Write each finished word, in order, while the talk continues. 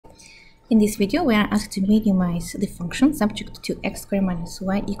In this video, we are asked to minimize the function subject to x squared minus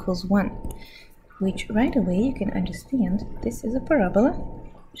y equals 1, which right away you can understand this is a parabola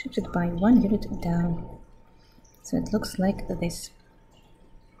shifted by 1 unit down. So it looks like this.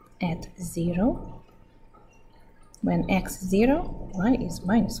 At 0, when x is 0, y is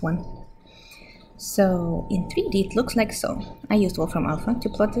minus 1. So in 3D it looks like so. I used Wolfram Alpha to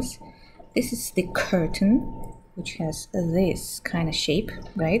plot this. This is the curtain, which has this kind of shape,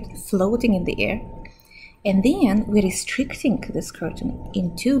 right, floating in the air. And then we're restricting this curtain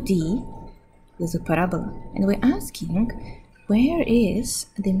in 2D with a parabola. And we're asking, where is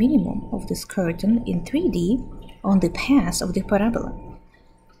the minimum of this curtain in 3D on the path of the parabola?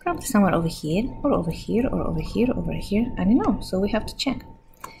 Probably somewhere over here, or over here, or over here, over here. I don't know, so we have to check.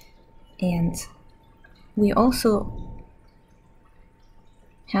 And we also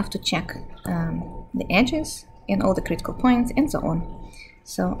have to check the edges and all the critical points and so on.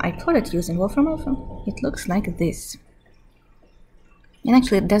 So I plotted using Wolfram Alpha. It looks like this. And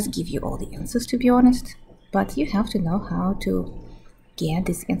actually it does give you all the answers, to be honest, but you have to know how to get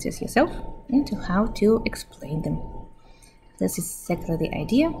these answers yourself and to how to explain them. This is exactly the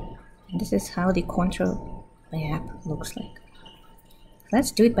idea, and this is how the control map looks like.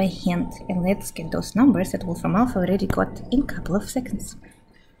 Let's do it by hand, and let's get those numbers that Wolfram Alpha already got in a couple of seconds.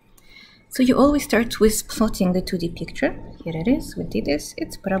 So you always start with plotting the 2D picture. Here it is, we did this,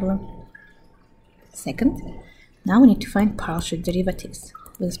 it's parabola. Second, now we need to find partial derivatives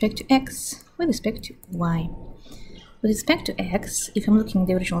with respect to x, with respect to y. With respect to x, if I'm looking at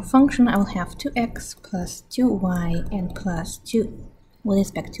the original function, I will have 2x plus 2y and plus 2. With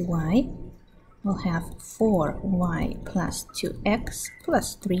respect to y, we'll have 4y plus 2x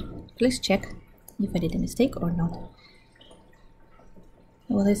plus 3. Please check if I did a mistake or not.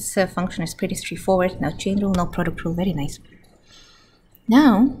 Well, this function is pretty straightforward. No chain rule, no product rule, very nice.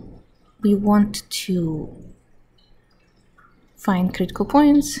 Now, we want to find critical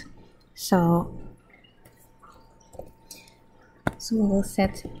points, so we will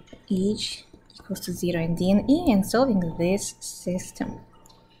set h equals to 0 in D and E, and solving this system,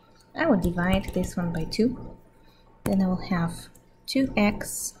 I will divide this one by 2. Then I will have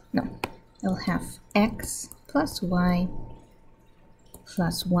 2x, no, I will have x plus y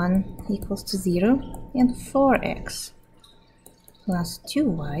plus 1 equals to 0, and 4x plus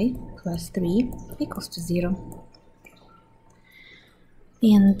 2y plus 3 equals to 0.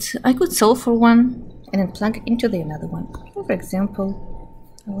 And I could solve for one and then plug into the another one. For example,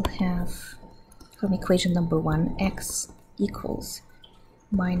 I will have from equation number 1 x equals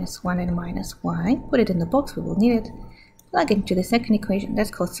minus 1 and minus y. Put it in the box, we will need it. Plug into the second equation,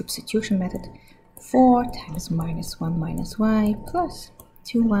 that's called substitution method. 4 times minus 1 minus y plus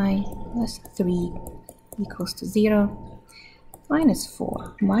 2y plus 3 equals to 0. Minus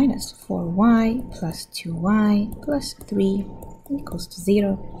 4 minus 4y plus 2y plus 3 equals to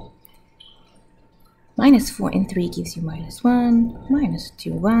 0. Minus 4 and 3 gives you minus 1, minus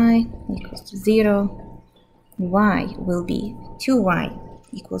 2y equals to 0. Y will be 2y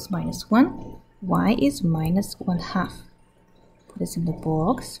equals minus 1. Y is minus 1/2. Put this in the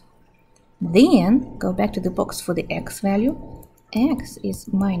box. Then go back to the box for the x value. X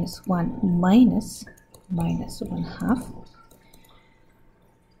is minus 1 minus 1/2,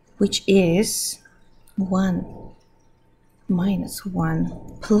 which is 1 minus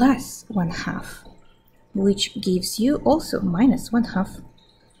 1 plus 1/2, which gives you also minus 1/2.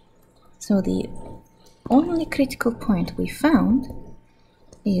 So the only critical point we found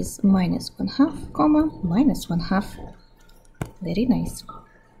is minus 1/2, comma, minus 1/2. Very nice.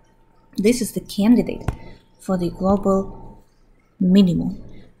 This is the candidate for the global minimum.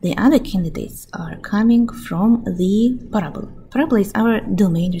 The other candidates are coming from the parabola. Parabola is our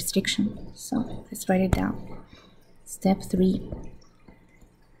domain restriction. So let's write it down. Step 3.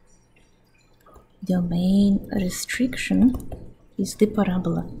 Domain restriction is the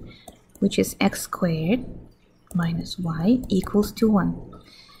parabola, which is x squared minus y equals to 1.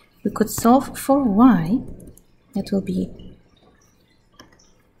 We could solve for y. That will be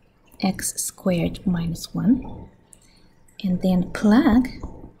x squared minus 1. And then plug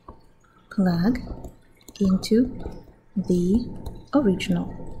into the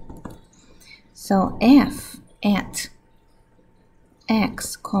original. So f at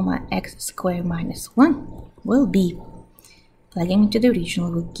x comma x squared minus 1 will be, plugging into the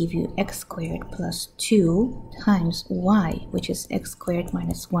original will give you x squared plus 2 times y, which is x squared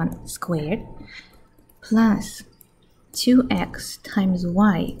minus 1 squared, plus 2x times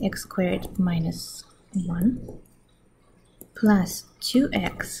y, x squared minus 1, plus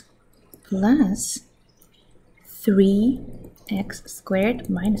 2x plus 3x squared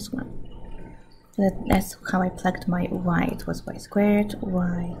minus 1. That's how I plugged my y. It was y squared,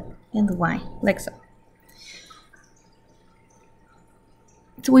 y, and y, like so.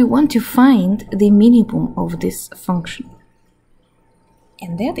 So we want to find the minimum of this function.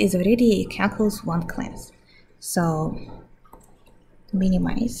 And that is already a calculus 1 class. So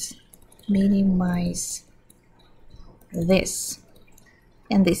minimize this.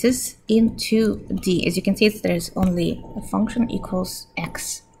 And this is in 2D. As you can see, there's only a function equals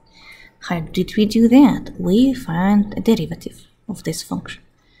x. How did we do that? We find a derivative of this function.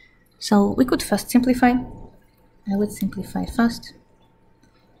 So we could first simplify. I would simplify first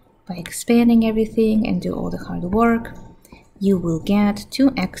by expanding everything and do all the hard work. You will get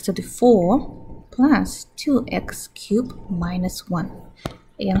 2x to the 4 plus 2x cubed minus 1.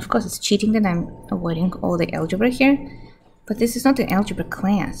 And of course, it's cheating that I'm avoiding all the algebra here. But this is not an algebra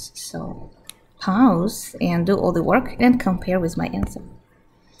class, so pause and do all the work and compare with my answer.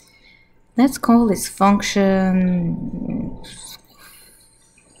 Let's call this function,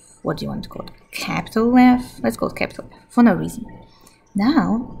 what do you want to call it? Capital F? Let's call it capital F for no reason.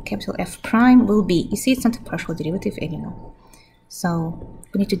 Now, capital F prime will be, you see it's not a partial derivative anymore. So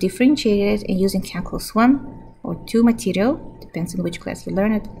we need to differentiate it, and using calculus 1 or 2 material, depends on which class you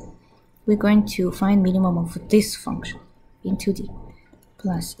learn it, we're going to find minimum of this function in 2D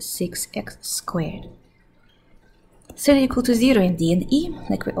plus 6x squared. Set equal to 0 in D and E,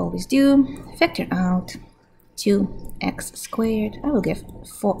 like we always do. Factor out 2x squared. I will get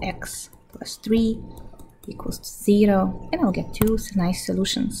 4x plus 3 equals to 0, and I'll get two nice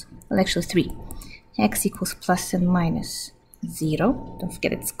solutions. Well, actually 3. X equals plus and minus 0. Don't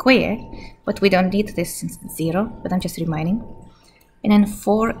forget it's squared, but we don't need this since it's 0, but I'm just reminding. And then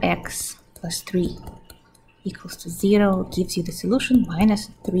 4x plus 3 equals to 0 gives you the solution minus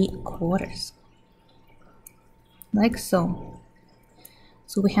 3/4. Like so.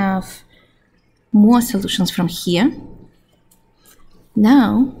 So we have more solutions from here.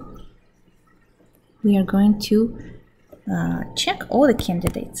 Now we are going to check all the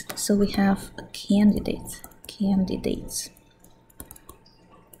candidates. So we have candidates.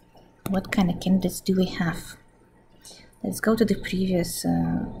 What kind of candidates do we have? Let's go to the previous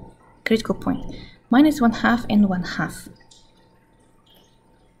critical point. Minus 1/2 and 1/2.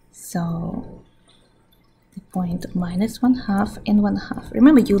 So the point minus 1/2 and 1/2.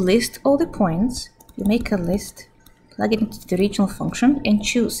 Remember, you list all the points, you make a list, plug it into the original function, and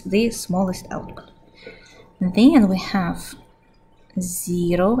choose the smallest output. And then we have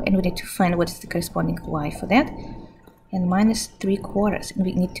 0, and we need to find what is the corresponding y for that, and minus 3/4, and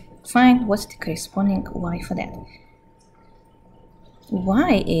we need to find what's the corresponding y for that.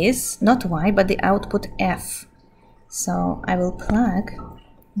 Y is not y, but the output f. So I will plug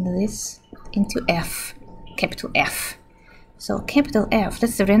this into f, capital F. So capital F,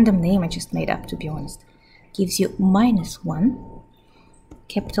 that's a random name I just made up, to be honest, gives you minus 1.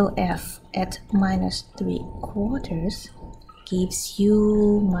 Capital F at minus 3/4 gives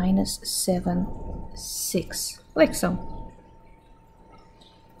you minus 7/6, like so.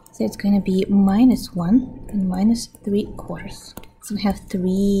 So it's going to be minus 1 and minus 3/4. So we have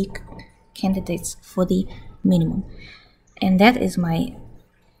 3 candidates for the minimum. And that is my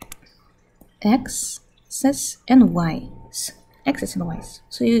x's and y's. X's and y's.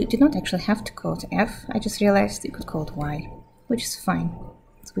 So you did not actually have to call it f. I just realized you could call it y, which is fine.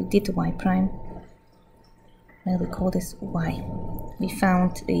 So we did y prime. Now we call this y. We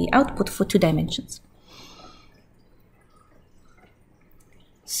found the output for 2 dimensions.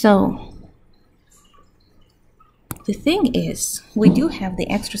 So the thing is, we do have the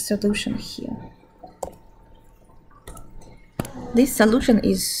extra solution here. This solution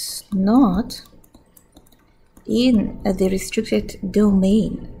is not in the restricted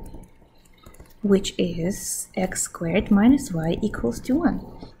domain, which is x squared minus y equals to 1.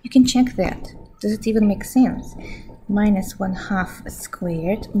 You can check that. Does it even make sense? Minus 1/2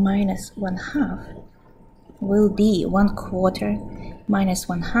 squared minus 1/2 will be 1/4. Minus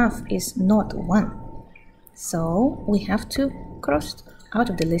 1/2 is not 1. So we have to cross out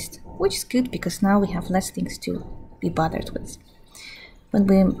of the list, which is good because now we have less things to be bothered with. When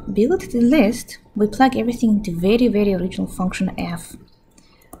we build the list, we plug everything into very, very original function f.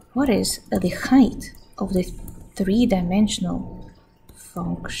 What is the height of the 3-dimensional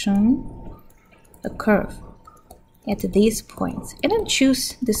function, a curve, at these points? And then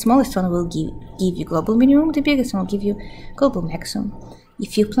choose the smallest one will give you global minimum, the biggest one will give you global maximum.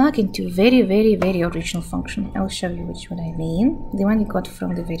 If you plug into very, very, very original function, I'll show you which one I mean, the one you got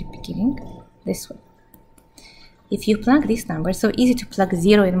from the very beginning, this one. If you plug this number, so easy to plug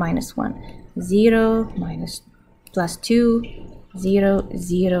 0 and minus 1. 0 minus plus 2, 0,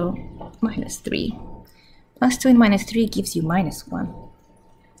 0, minus 3. Plus 2 and minus 3 gives you minus 1.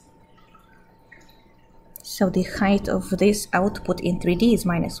 So the height of this output in 3D is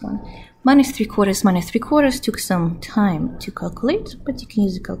minus 1. Minus 3/4 took some time to calculate, but you can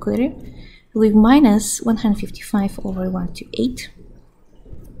use a calculator. With minus 155 over 128.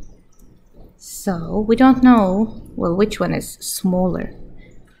 So we don't know, well, which one is smaller.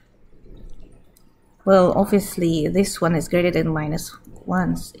 Well, obviously this one is greater than minus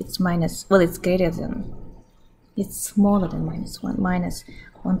 1. It's smaller than minus 1, minus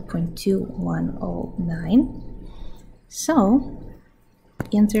 1.2109. So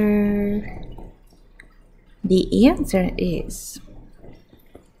the answer is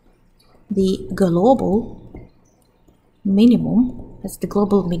the global minimum. That's the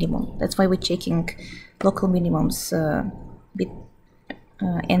global minimum. That's why we're checking local minimums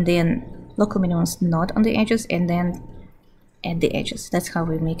and then local minimums not on the edges and then at the edges. That's how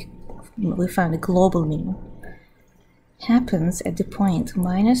we find the global minimum. Happens at the point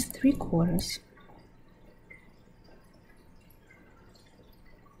minus 3/4.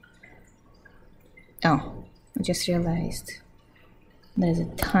 Oh, I just realized there's a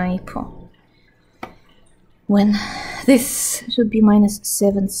typo. When this should be minus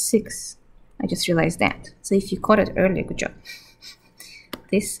 7/6. I just realized that. So if you caught it earlier, good job.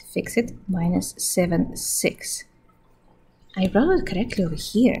 This, fix it, minus 7/6. I wrote it correctly over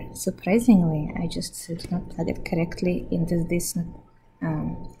here. Surprisingly, I just did not plug it correctly into this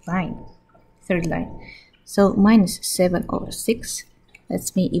line, third line. So minus 7/6.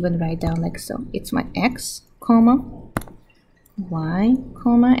 Let's me even write down like so. It's my x, comma, y,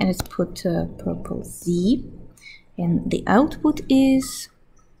 comma, and let's put purple z. And the output is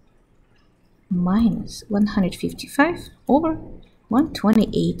minus 155 over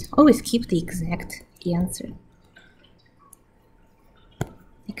 128. Always keep the exact answer,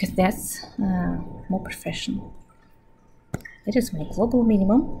 because that's more professional. That is my global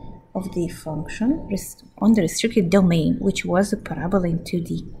minimum of the function on the restricted domain, which was a parabola in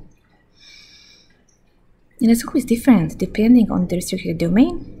 2D. And it's always different depending on the restricted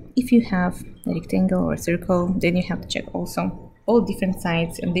domain. If you have a rectangle or a circle, then you have to check also all different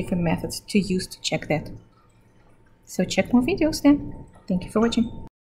sides and different methods to use to check that. So check more videos then. Thank you for watching.